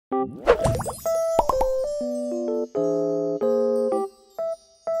Hi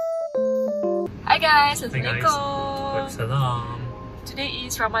guys, Assalamualaikum. Salam. Today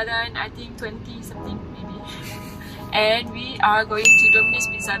is Ramadan, I think 20 something maybe. And we are going to Domino's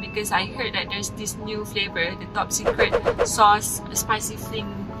Pizza because I heard that there's this new flavor, the top secret sauce spicy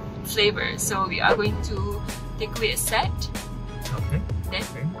fling flavor. So we are going to take away a set. Okay. Then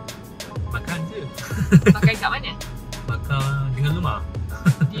Makan je. makan kat mana? Makan dengan rumah.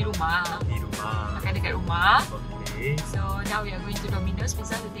 Di rumah. Di rumah. Makan dekat rumah. Okay. So now we are going to Domino's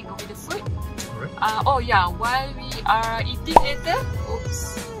Pizza to take away the food. Alright. Oh yeah, while we are eating later,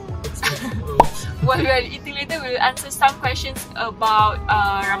 while we are eating later, we'll answer some questions about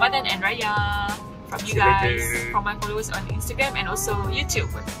Ramadan and Raya from you guys, from my followers on Instagram and also YouTube.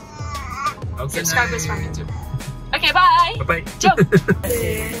 Okay, Subscribers from YouTube. Okay, bye! Bye-bye. Jom!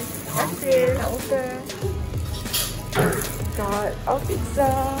 Nak order. Got our pizza.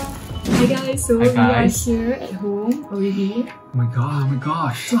 Hi guys, so Hi we are guys. here at home already. Oh my god, oh my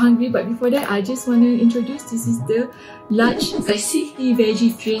gosh. So hungry, but before that, I just want to introduce, this is the large spicy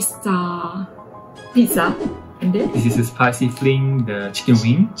veggie freestyle pizza. And then This is a spicy fling, the chicken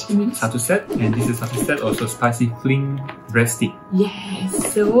wing. chicken wings. Satu set, and this is satu set also spicy fling breadstick. Yes,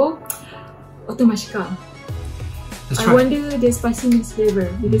 so otomashika. Let's I try. wonder the spiciness flavor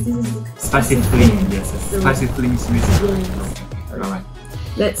because this is Spicy fling, yes. So, Spicy fling sweet. yes. Alright.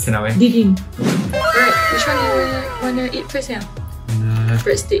 Let's Can I win? dig in. Alright, which one you wanna eat first now?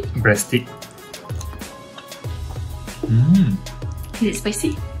 Breadstick. Breadstick. Mmm. Is it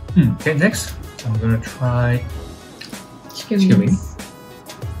spicy? Okay, next I'm gonna try Chicken Chicken wings.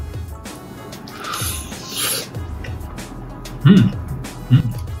 I'm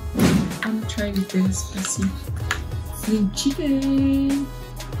gonna try with the spicy fling chicken.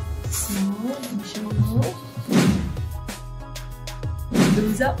 So, inshallah.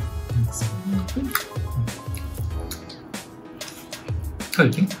 Thumbs up. How do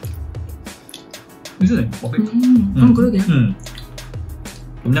you think? Is it okay? Good ya?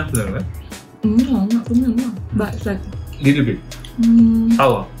 Tom yum flavor, right? No, not tom yum lah. But it's like Little bit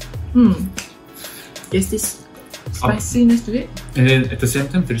sour, there's this spiciness to it and then at the same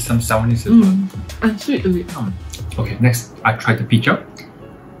time there is some sourness as well. and sweet to it. Okay, next I try the pizza.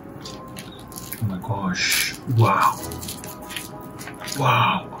 Oh my gosh! Wow!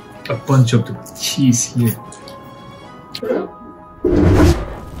 Wow! A bunch of the cheese here.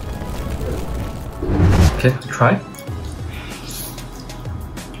 Okay, try.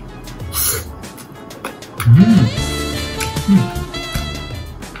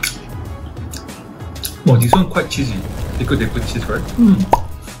 Oh, this one quite cheesy because they put cheese, right?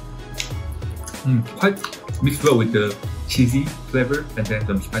 Quite mixed well with the cheesy flavor and then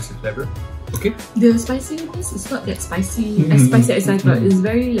some spicy flavor. Okay, The spiciness is not that spicy as spicy as I thought. It's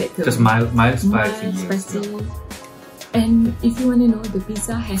very like just mild spicy. mild Yes. spicy. And if you want to know, the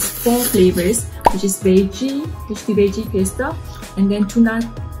pizza has 4 flavors, which is veggie, HD veggie fiesta, and then tuna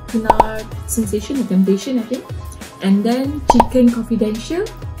sensation or temptation, I think, and then chicken confidential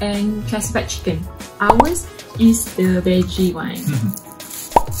and classified chicken. Ours is the veggie one.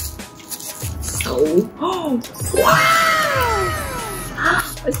 So, wow!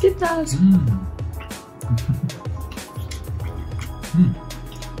 Let's get that.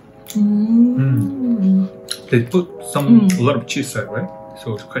 They put a lot of cheese there, right?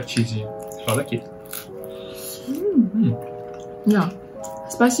 So it's quite cheesy. So I like it. Yeah,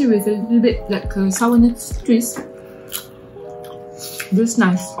 spicy with a little bit like a sourness twist. Just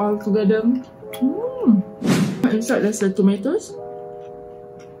nice all together. Inside there's the tomatoes,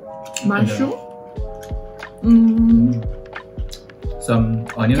 mushroom, Some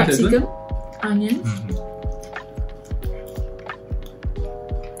onion as capsicum, well. onions.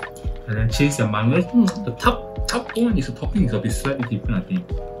 And then cheese among it. The top one is the topping is a bit slightly different, I think.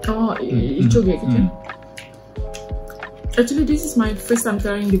 Oh, it's okay. Actually, this is my first time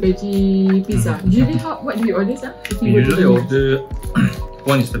trying the veggie pizza. Usually, what do you order, sir? Usually order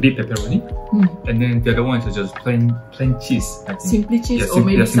one is the beef pepperoni, and then the other one is just plain cheese. I think. Simply cheese, Yeah, or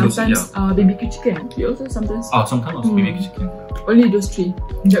maybe simple, sometimes BBQ chicken. We also sometimes Sometimes also BBQ chicken. only those 3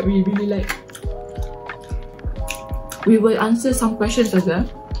 that we really like. We will answer some questions as well.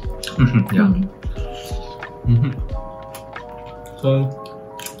 Yeah. So,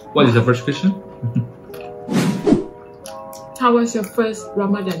 what is the first question? How was your first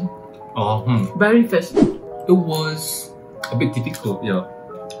Ramadan? Very first. It was a bit difficult, yeah,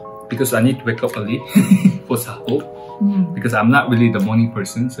 because I need to wake up early for sahur. Because I'm not really the morning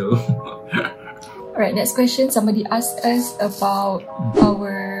person, so. Alright, next question. Somebody asked us about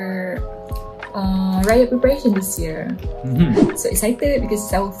our Raya preparation this year. So excited because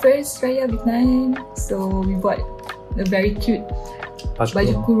it's our first Raya with Nain. So we bought a very cute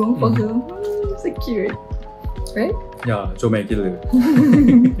baju kurung for her. So cute, right? Ya, comel gila.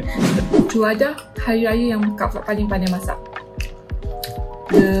 Cu ada hari raya yang Kak Fad paling pandai masak.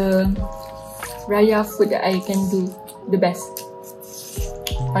 The Raya food that I can do the best.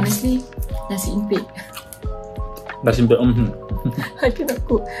 Honestly, nasi impit. Nasi impit. I cannot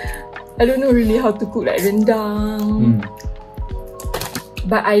cook. I don't know really how to cook like rendang.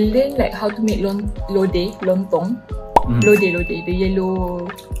 But I learned like how to make lontong. Lodeh, the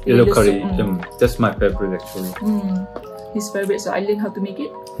yellow curry. That's my favorite actually. His favorite, so I learned how to make it.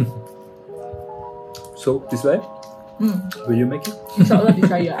 So this way, will you make it? Inshallah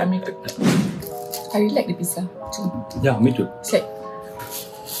this Raya I make it. I really like the pizza too. Yeah, me too. It's like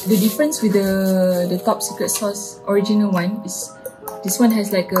the difference with the top secret sauce original one is this one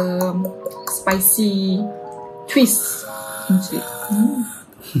has like a spicy twist into it.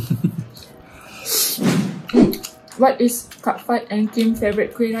 What is Kak Fad and Kim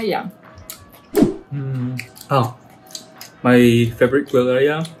favorite kuih raya? My favorite kuih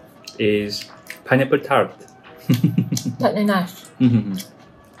raya is pineapple tart. Tart nanas.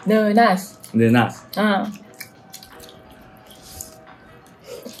 Nanas. Nanas.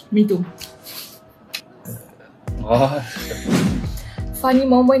 Me too. Funny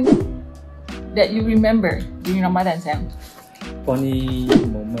moment that you remember during Ramadan, Sam? Funny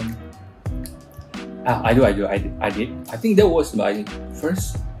moment. I did. I think that was my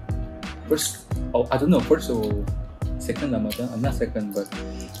first. Oh, I don't know, first or second Ramadan. Not second, but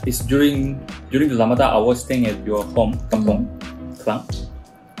it's during the Ramadan. I was staying at your home, Kampong, Klang,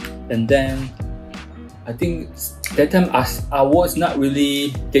 and then I think that time I was not really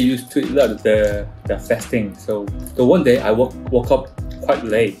get used to it, the fasting. So the one day I woke up quite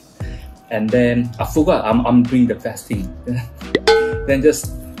late, and then I forgot I'm doing the fasting. Then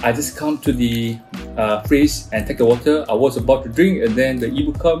I just come to the fridge and take the water. I was about to drink, and then the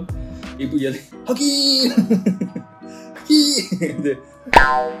ibu yelling, "Haki, haki!"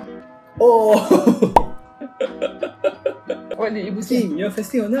 Oh. What did ibu say? You're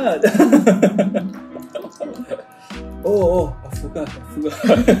fasting or not? Oh, I forgot.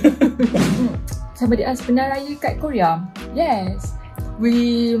 Somebody asked, pernah raya kat Korea? Yes.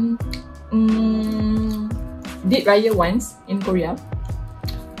 We did raya once in Korea.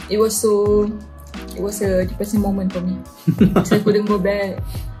 It was a depressing moment for me. So I couldn't go back.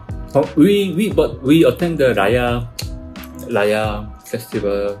 We attend the Raya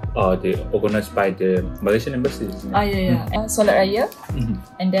festival organized by the Malaysian embassy. Yeah. Solat Raya,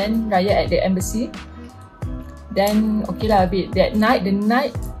 and then Raya at the embassy. Then okay lah, a bit the night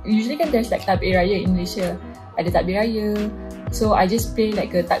usually kan there's like takbir raya in Malaysia. Ada takbir raya, so I just play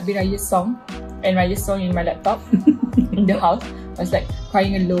like a takbir raya song and raya song in my laptop in the house. I was like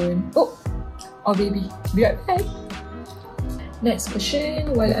crying alone. Oh baby, be right back. Next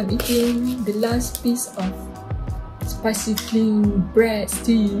question, while I'm eating the last piece of spicy Fling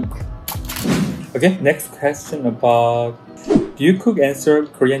breadstick. Okay, next question about, do you cook and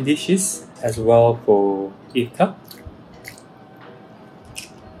serve Korean dishes as well for Iftar?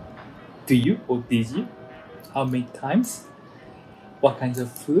 Do you or did you? How many times? What kinds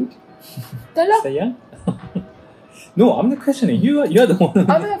of food? Sayang? No, I'm not questioning. You are the one.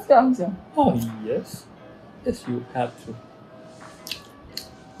 I have to answer. Oh yes. Yes, you have to.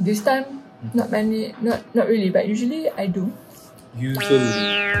 This time, not really, but usually I do. Usually.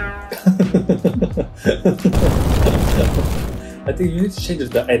 I think you need to change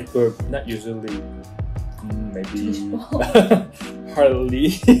the adverb, not usually. Maybe.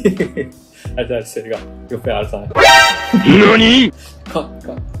 Hardly. As I said, you're fair outside. NANI? Cut.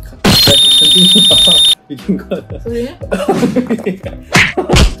 You can cut. Sorry.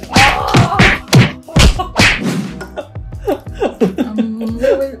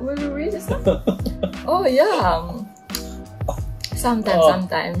 Where were we just now? Oh yeah.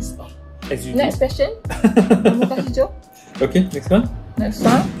 Sometimes. Next question. Kamu kasih joke. Okay, next one.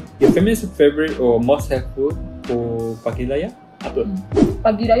 Your family's favorite or most have food for pagi raya? Apa?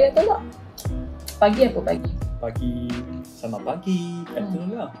 Pagi raya tu tak? Pagi apa pagi? Pagi sama pagi.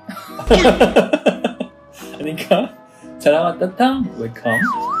 Afternoon lah. Anika, selamat datang. Welcome.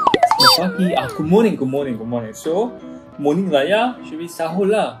 Selamat pagi. Good morning. So, morning raya should be sahur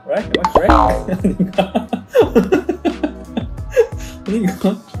lah, right? Am I correct?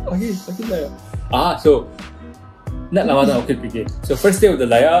 Anika, pagi raya. So not Ramadan, okay. So first day of the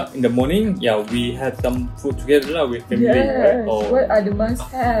Raya in the morning, we had some food together lah with family, right? What are the must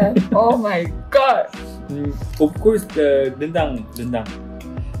have? Oh my god! Of course the rendang.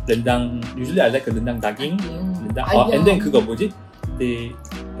 rendang. Usually I like a rendang daging. Rendang. And then 그거 뭐지? The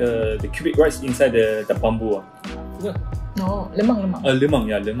cubic rice inside the bamboo. No, lemang. Lemang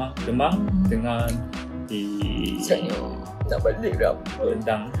dengan Tak balik dah.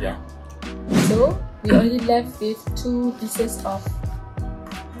 rendang. Yeah. So we only left with 2 pieces of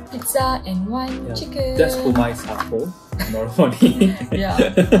pizza and 1 chicken. Just for my supper tomorrow morning. Yeah.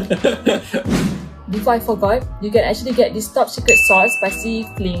 Before I forgot, you can actually get this top secret sauce spicy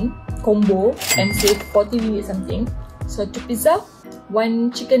fling combo and save 40 minutes something. So 2 pizza,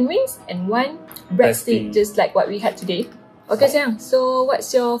 1 chicken wings and 1 breadstick, just like what we had today. Okay, sayang. So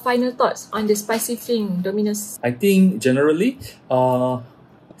what's your final thoughts on the spicy fling Domino's? I think generally,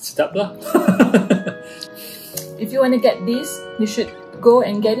 sedap lah. If you want to get this, you should go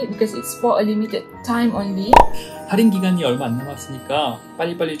and get it because it's for a limited time only. 할인 기간이 얼마 안 남았으니까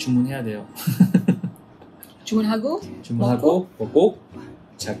빨리빨리 주문해야 돼요. 주문하고 먹고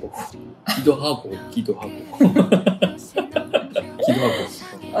자고 기도하고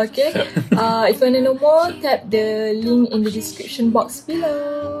Okay. If you want to know more, tap the link in the description box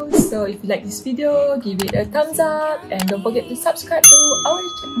below. So if you like this video, give it a thumbs up and don't forget to subscribe to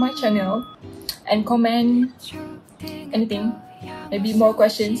my channel and comment anything, maybe more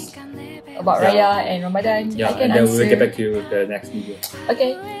questions about Raya and Ramadan. Yeah, I can and then answer. we will get back to you with the next video.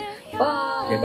 Okay, bye.